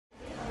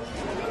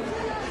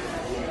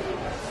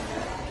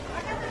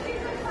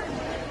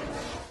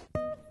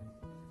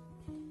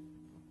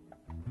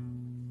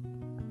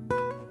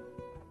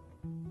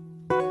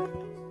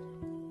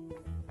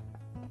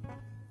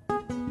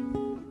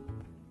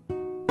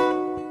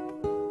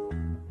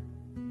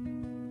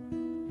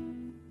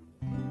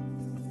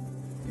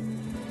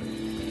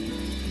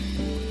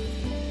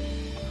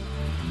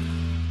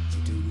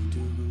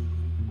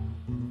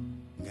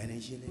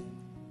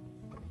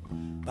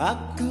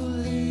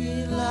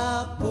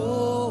Bakulila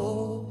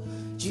po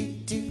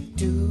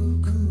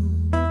jituduku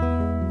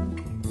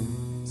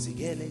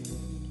sigele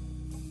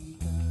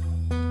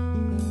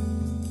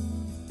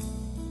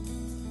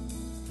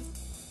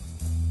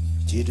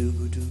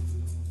jidugudu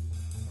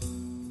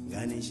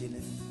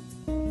ganishile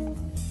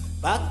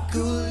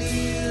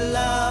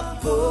Bakulila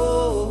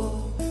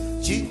po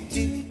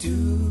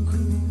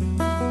jituduku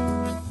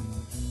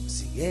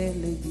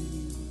sigele.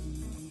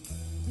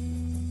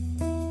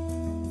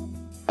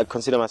 I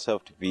consider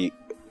myself to be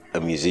a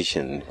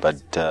musician,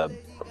 but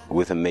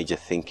with a major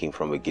thinking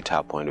from a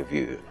guitar point of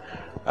view.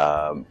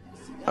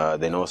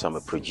 Then also I'm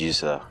a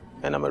producer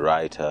and I'm a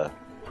writer.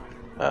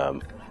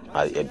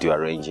 I do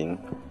arranging,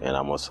 and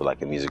I'm also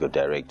like a musical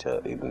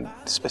director in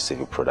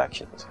specific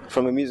productions.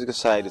 From a musical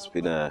side, it's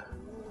been an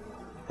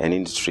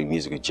industry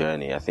musical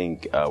journey. I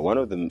think one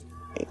of the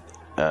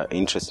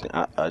interesting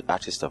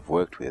artists I've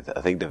worked with,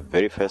 I think the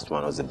very first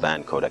one was a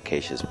band called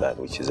Acacia's Band,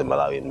 which is a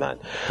Malawian band.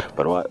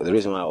 But the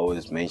reason why I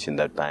always mention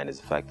that band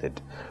is the fact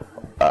that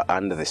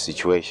under the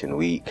situation,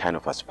 we kind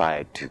of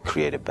aspired to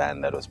create a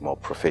band that was more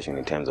professional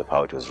in terms of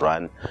how it was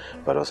run,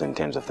 but also in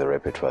terms of the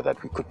repertoire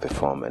that we could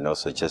perform, and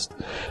also just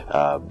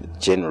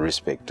general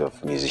respect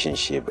of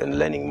musicianship and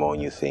learning more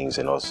new things,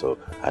 and also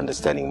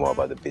understanding more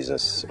about the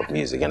business of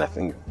music. And I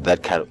think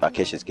that kind of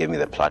Acacia's gave me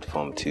the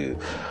platform to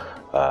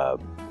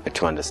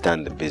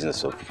understand the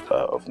business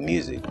of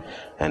music.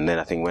 And then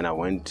I think when I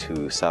went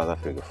to South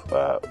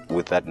Africa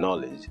with that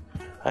knowledge,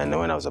 and then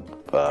when I was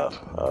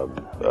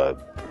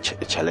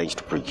challenged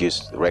to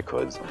produce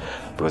records,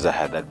 because I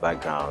had that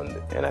background,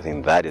 and I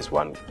think that is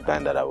one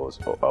band that I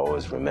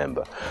always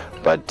remember.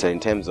 But in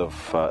terms of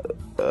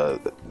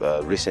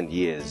recent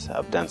years,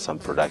 I've done some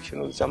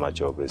production with Zama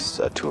Job's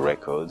 2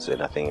 records,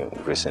 and I think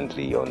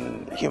recently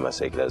on Huma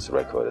Secular's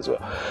record as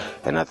well.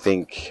 And I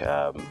think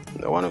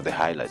one of the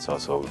highlights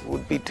also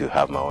would be to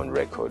have my own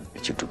record,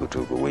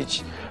 Chitukutuku,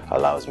 which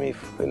allows me,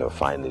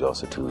 finally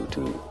also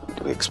to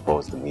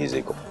expose the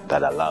music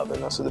that I love,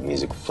 and also the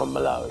music from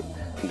Malawi.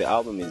 The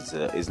album is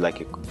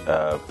like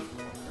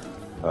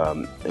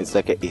it's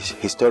like a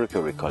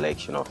historical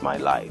recollection of my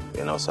life,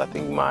 and also I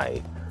think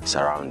my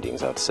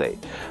surroundings, I'd say,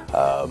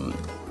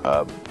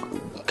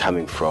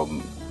 coming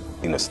from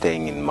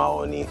staying in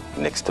Maoni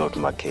next door to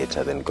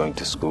Maketa, then going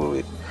to school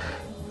in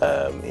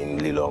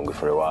Lilongwe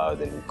for a while,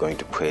 then going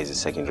to Praise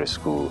Secondary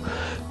School,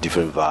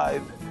 different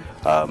vibe.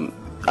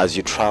 As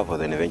you travel,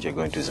 then eventually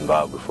going to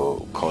Zimbabwe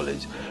for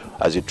college.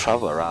 As you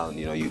travel around,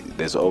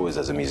 there's always,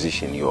 as a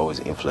musician, you're always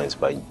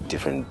influenced by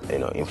different,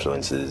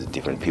 influences,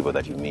 different people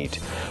that you meet.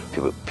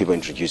 People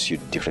introduce you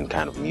to different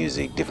kind of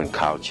music, different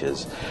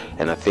cultures,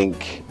 and I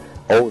think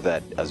all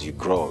that, as you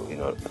grow,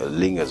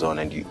 lingers on,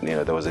 and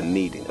there was a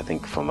need, I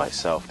think, for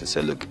myself to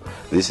say, look,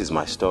 this is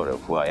my story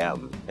of who I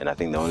am, and I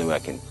think the only way I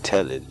can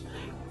tell it,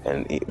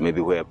 and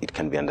maybe where it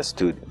can be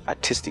understood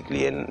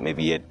artistically and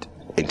maybe yet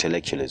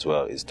intellectually as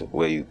well, is to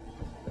where you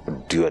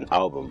do an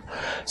album.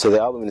 So the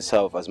album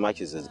itself, as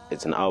much as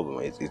it's an album,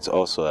 it's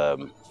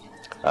also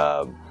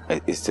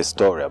it's a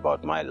story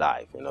about my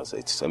life. So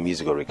it's a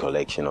musical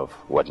recollection of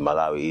what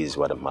Malawi is,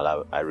 what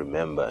Malawi I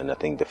remember, and I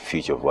think the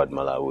future of what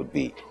Malawi would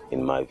be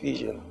in my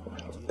vision.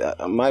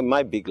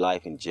 My big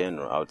life in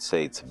general, I would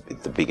say it's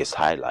the biggest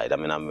highlight. I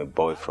mean, I'm a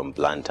boy from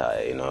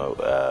Blantyre,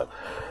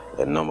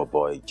 a normal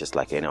boy just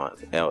like anyone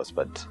else,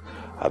 but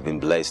I've been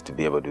blessed to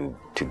be able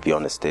to be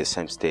on the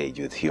same stage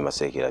with Huma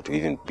Secular, to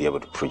even be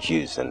able to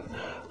produce and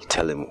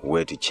tell him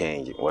where to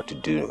change, what to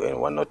do and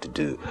what not to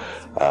do.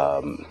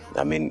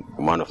 I mean,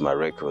 one of my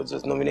records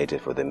was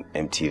nominated for the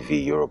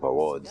MTV Europe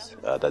Awards.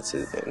 That's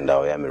a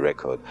Ndaoyami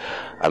record.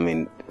 I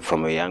mean,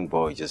 from a young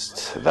boy,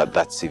 just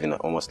that's even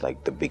almost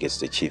like the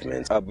biggest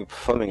achievement. I'll be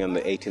performing on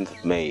the 18th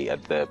of May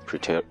at the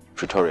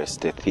Pretoria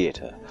State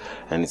Theatre,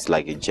 and it's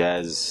like a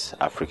jazz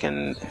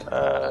African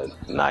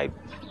night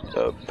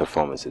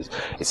performances.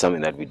 It's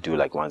something that we do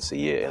like once a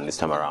year, and this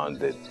time around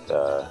the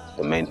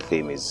main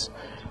theme is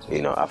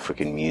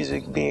African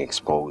music being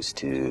exposed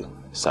to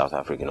South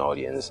African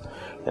audience,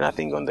 and I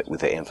think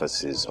with the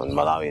emphasis on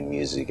Malawian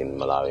music and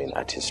Malawian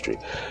artistry.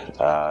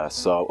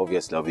 So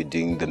obviously I'll be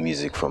doing the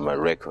music from my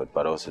record,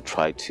 but also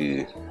try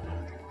to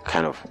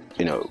kind of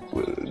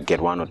get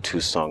 1 or 2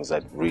 songs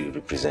that really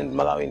represent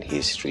Malawian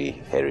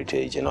history,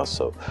 heritage, and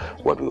also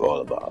what we're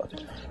all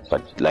about.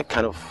 But like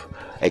kind of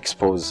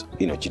expose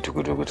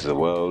Chitukutuku to the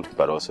world,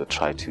 but also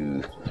try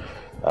to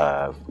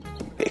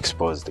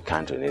expose the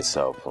country in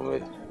itself from a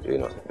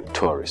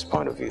tourist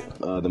point of view.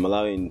 The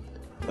Malawian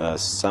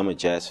Summer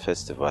Jazz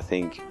Festival, I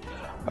think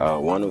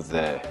one of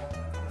the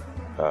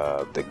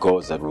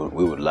goals that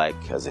we would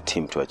like as a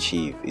team to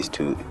achieve is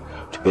to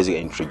basically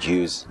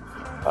introduce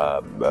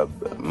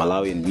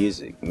Malawian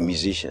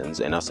musicians,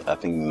 and also I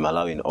think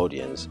Malawian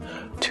audience,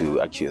 to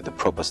actually the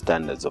proper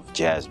standards of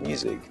jazz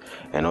music,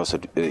 and also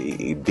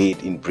be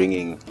it in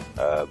bringing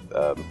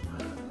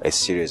a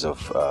series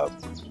of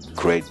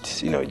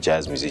great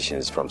jazz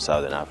musicians from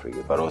Southern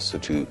Africa, but also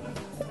to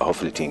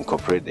hopefully to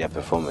incorporate their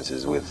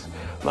performances with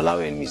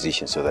Malawian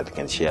musicians so that they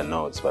can share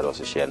notes but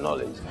also share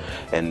knowledge.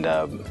 And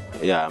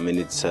yeah, I mean,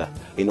 it's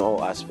in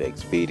all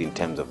aspects, be it in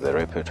terms of the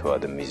repertoire,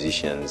 the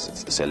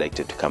musicians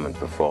selected to come and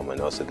perform,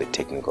 and also the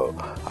technical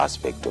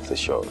aspect of the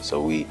show.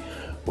 So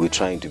we're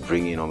trying to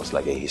bring in almost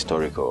like a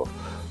historical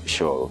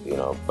show, you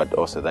know, but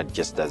also that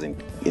just doesn't,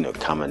 you know,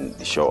 come and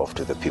show off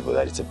to the people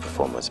that it's a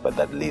performance, but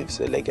that leaves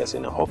a legacy,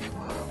 and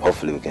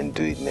hopefully we can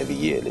do it maybe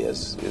yearly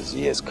as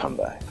years come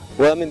by.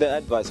 Well, I mean, the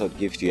advice I'd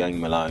give to young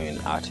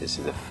Malawian artists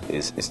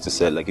is to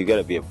say, like, you got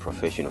to be a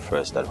professional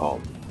first at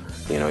home.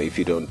 You know, if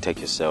you don't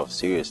take yourself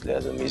seriously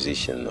as a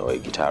musician or a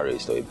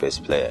guitarist or a bass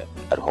player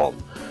at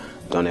home,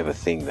 don't ever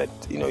think that,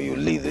 you know, you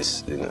leave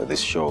this, you know,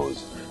 these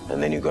shows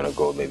and then you're going to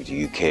go maybe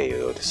to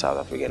UK or to South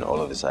Africa, and all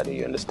of a sudden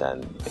you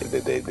understand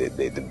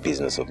the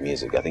business of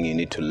music. I think you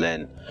need to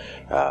learn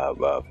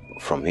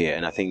from here.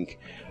 And I think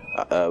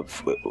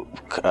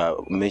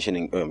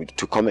mentioning,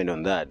 to comment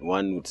on that,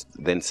 one would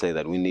then say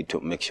that we need to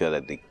make sure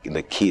that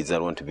the kids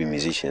that want to be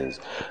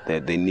musicians,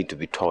 that they need to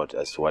be taught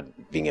as to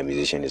what being a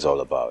musician is all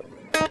about.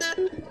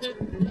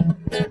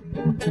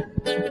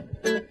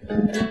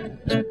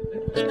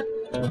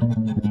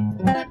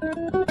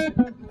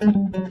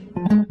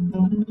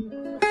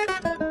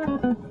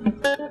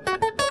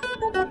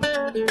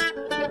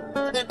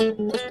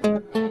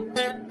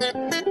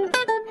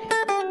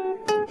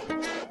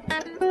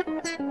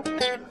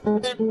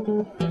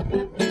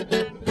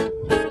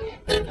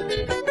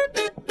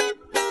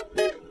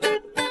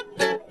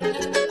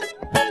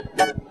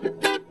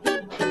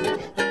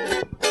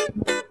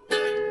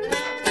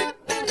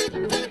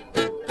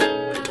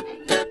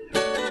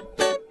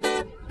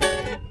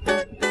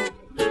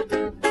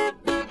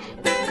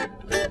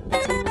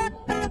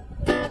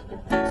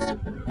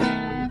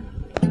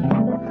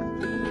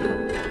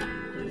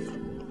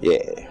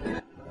 Yeah.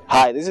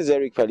 Hi, this is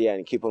Eric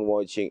PALIANI. Keep on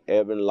watching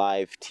Urban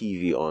Life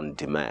TV on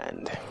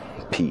demand.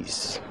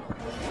 Peace.